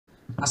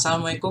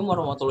Assalamualaikum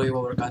warahmatullahi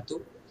wabarakatuh.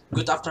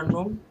 Good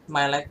afternoon,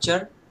 my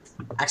lecturer,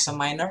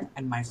 examiner,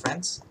 and my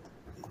friends.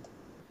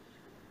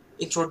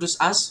 Introduce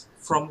us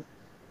from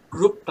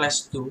group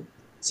class 2,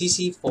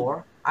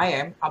 CC4. I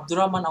am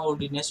Abdurrahman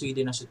Awaludin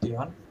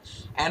Nasution,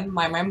 and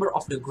my member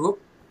of the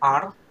group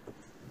are.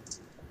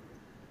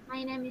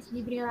 My name is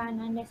Djibrila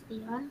Ananda.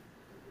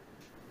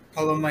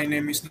 Hello, my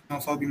name is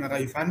Naufal Bima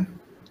Raifan.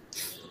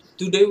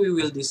 Today we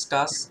will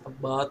discuss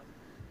about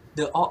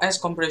the OS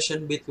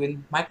comparison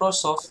between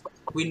Microsoft,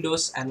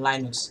 Windows, and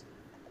Linux.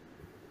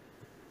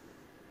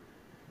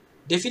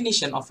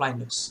 Definition of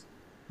Linux.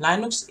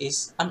 Linux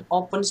is an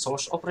open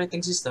source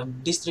operating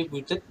system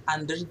distributed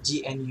under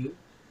GNU.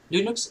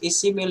 Linux is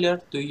similar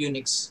to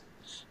Unix,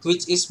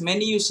 which is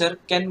many users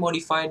can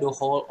modify the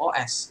whole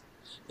OS.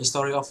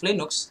 History of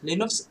Linux.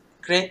 Linux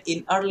created in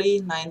early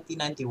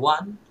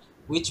 1991,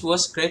 which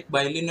was created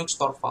by Linux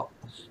Torvald,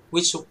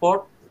 which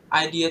support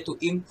idea to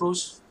improve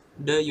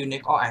the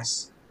Unix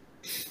OS.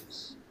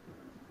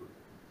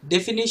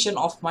 Definition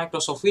of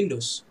Microsoft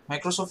Windows.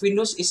 Microsoft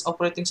Windows is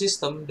operating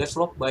system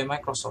developed by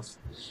Microsoft.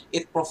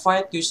 It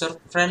provides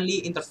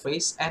user-friendly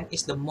interface and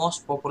is the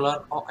most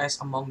popular OS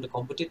among the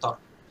competitor.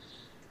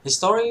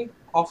 History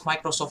of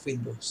Microsoft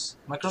Windows.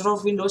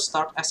 Microsoft Windows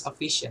started as a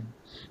vision.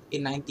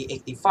 In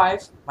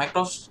 1985,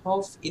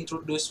 Microsoft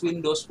introduced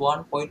Windows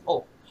 1.0,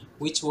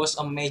 which was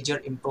a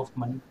major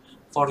improvement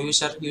for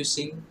users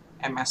using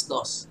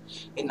MS-DOS.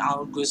 In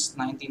August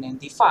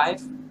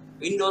 1995,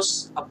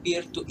 Windows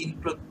appeared to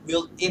include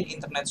built-in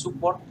internet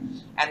support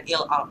and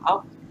ILR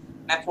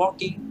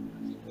networking.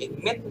 In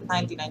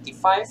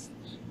mid-1995,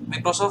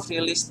 Microsoft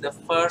released the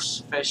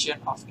first version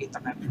of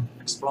Internet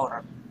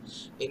Explorer.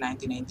 In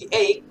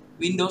 1998,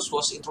 Windows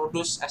was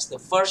introduced as the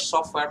first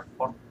software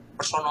for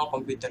personal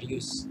computer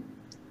use.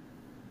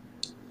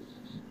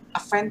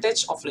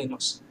 Advantage of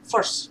Linux.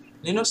 First,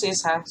 Linux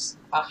has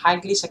a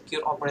highly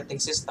secure operating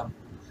system.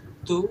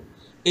 2.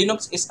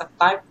 Linux is a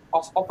type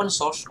of open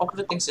source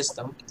operating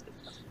system,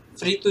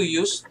 free to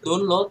use,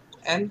 download,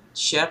 and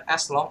share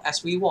as long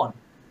as we want.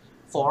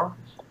 4.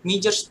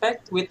 Major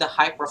spec with the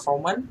high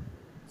performance.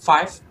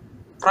 5.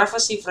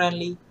 Privacy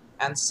friendly.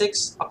 And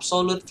 6.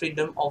 Absolute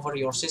freedom over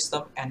your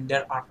system and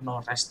there are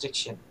no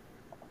restrictions.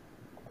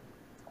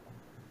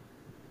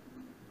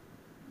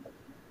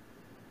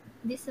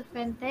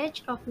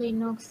 Disadvantage of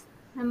Linux.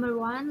 Number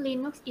 1,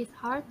 Linux is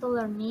hard to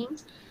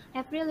learning.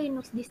 Every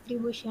Linux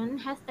distribution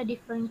has a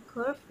different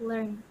curve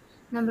learn.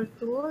 Number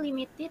 2,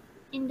 limited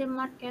in the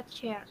market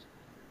share.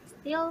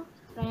 Still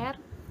rare,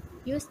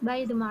 used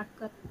by the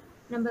market.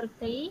 Number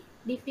 3,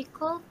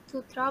 difficult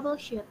to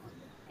troubleshoot.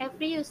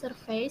 Every user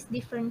faces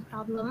different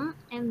problem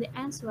and the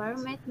answer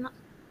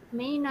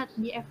may not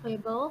be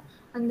available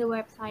on the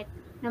website.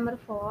 Number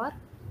 4,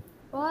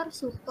 poor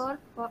support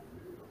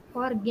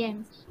for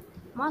games.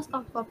 Most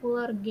of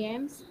popular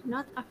games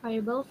not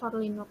available for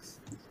Linux.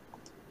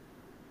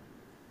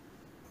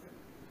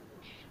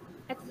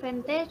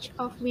 Advantage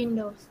of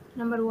Windows.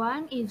 Number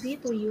 1, easy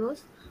to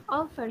use.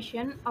 All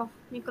versions of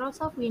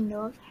Microsoft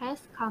Windows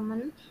has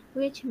common,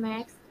 which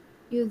makes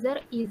user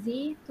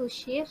easy to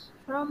shift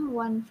from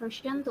one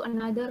version to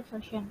another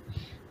version.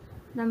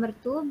 Number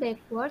 2,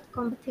 backward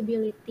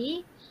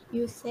compatibility.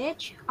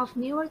 Usage of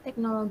newer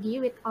technology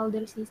with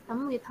older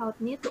system without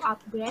need to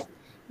upgrade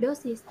those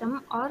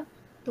system or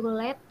to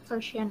late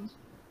version.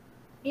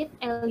 It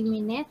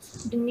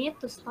eliminates the need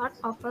to start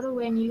over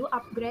when you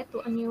upgrade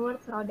to a newer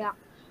product.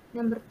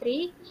 Number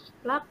 3,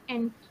 plug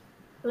and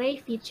play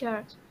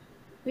feature.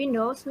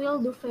 Windows will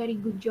do very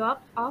good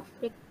job of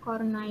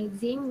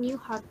recognizing new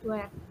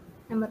hardware.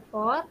 Number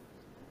 4,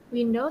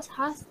 Windows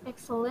has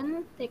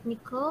excellent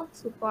technical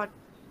support.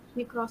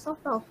 Microsoft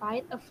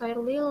provides a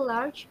fairly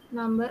large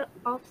number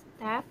of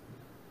staff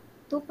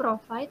to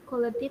provide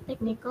quality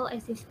technical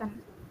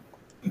assistance.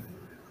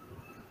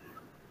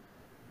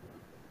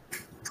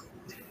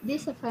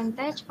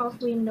 Disadvantage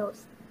of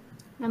Windows.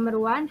 Number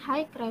 1,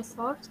 high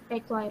resource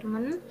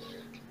requirement.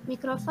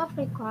 Microsoft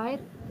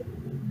requires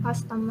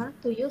customers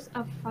to use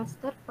a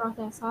faster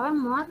processor,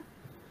 more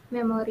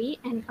memory,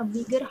 and a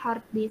bigger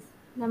hard disk.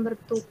 Number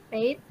 2,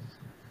 paid.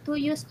 To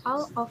use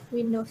all of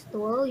Windows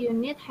tools, you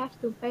have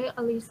to pay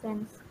a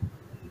license.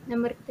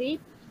 Number 3,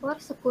 for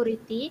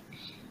security.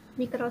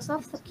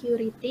 Microsoft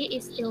security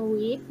is still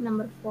weak.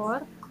 Number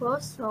 4,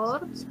 closed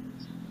source.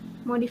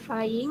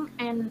 Modifying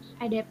and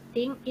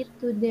adapting it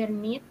to their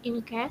need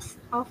in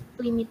case of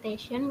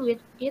limitation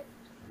with its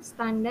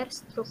standard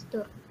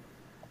structure.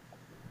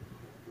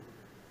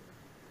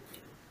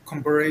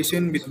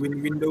 Comparison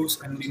between Windows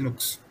and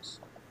Linux.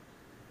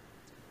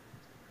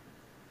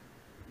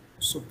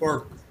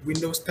 Support.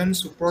 Windows 10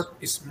 support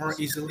is more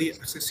easily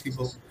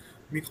accessible.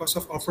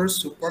 Microsoft offers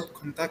support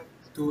contact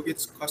to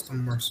its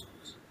customers.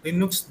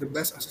 Linux, the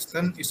best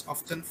assistant, is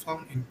often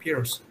found in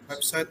peers,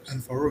 websites,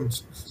 and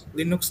forums.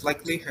 Linux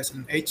likely has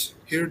an edge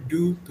here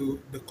due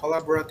to the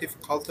collaborative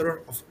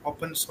culture of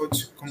open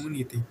source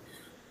community.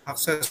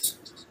 Access.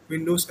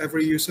 Windows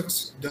every user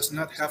does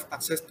not have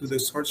access to the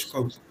source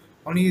code.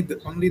 Only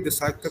the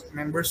selected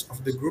members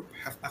of the group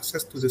have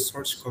access to the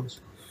source code.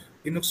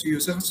 Linux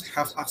users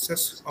have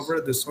access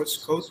over the source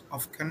code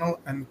of kernel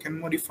and can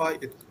modify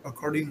it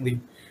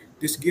accordingly.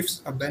 This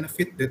gives a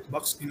benefit that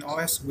bugs in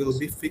OS will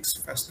be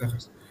fixed faster.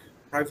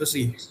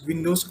 Privacy.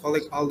 Windows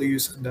collect all the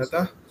user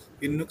data.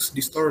 Linux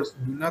distors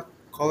do not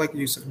collect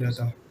user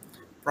data.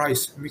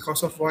 Price.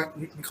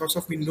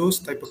 Microsoft Windows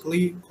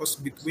typically costs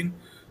between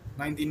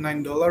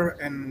 $99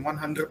 and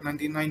 $199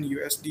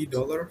 USD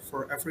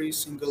for every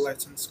single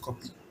license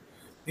copy.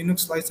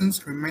 Linux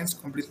license remains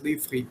completely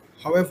free.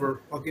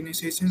 However,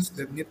 organizations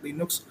that need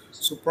Linux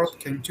support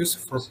can choose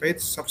for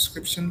paid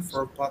subscription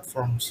for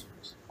platforms.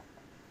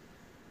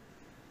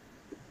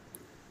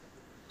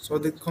 So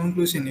the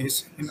conclusion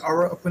is, in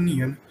our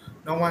opinion,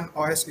 no one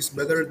OS is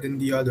better than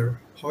the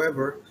other.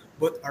 However,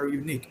 both are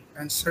unique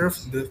and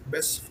serve the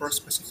best for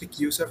specific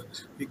user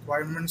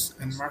requirements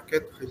and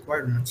market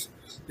requirements.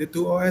 The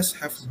two OS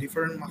have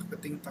different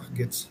marketing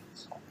targets.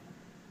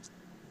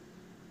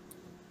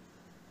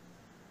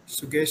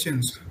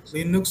 Suggestions.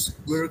 Linux.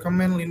 We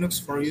recommend Linux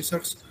for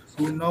users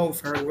who know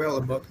very well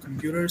about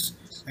computers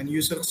and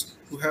users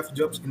who have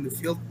jobs in the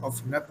field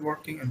of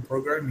networking and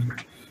programming,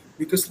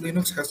 because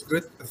Linux has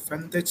great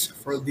advantage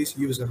for these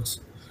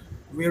users.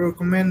 We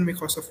recommend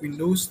Microsoft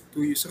Windows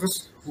to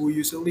users who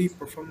usually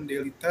perform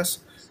daily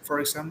tasks, for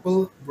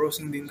example,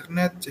 browsing the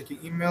internet, checking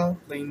email,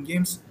 playing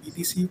games,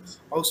 etc.,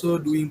 also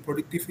doing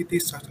productivity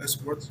such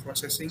as word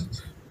processing,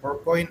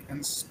 PowerPoint,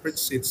 and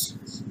spreadsheets.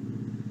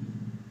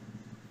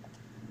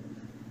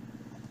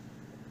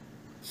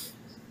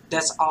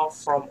 That's all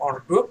from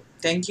our group.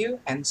 Thank you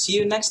and see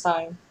you next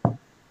time.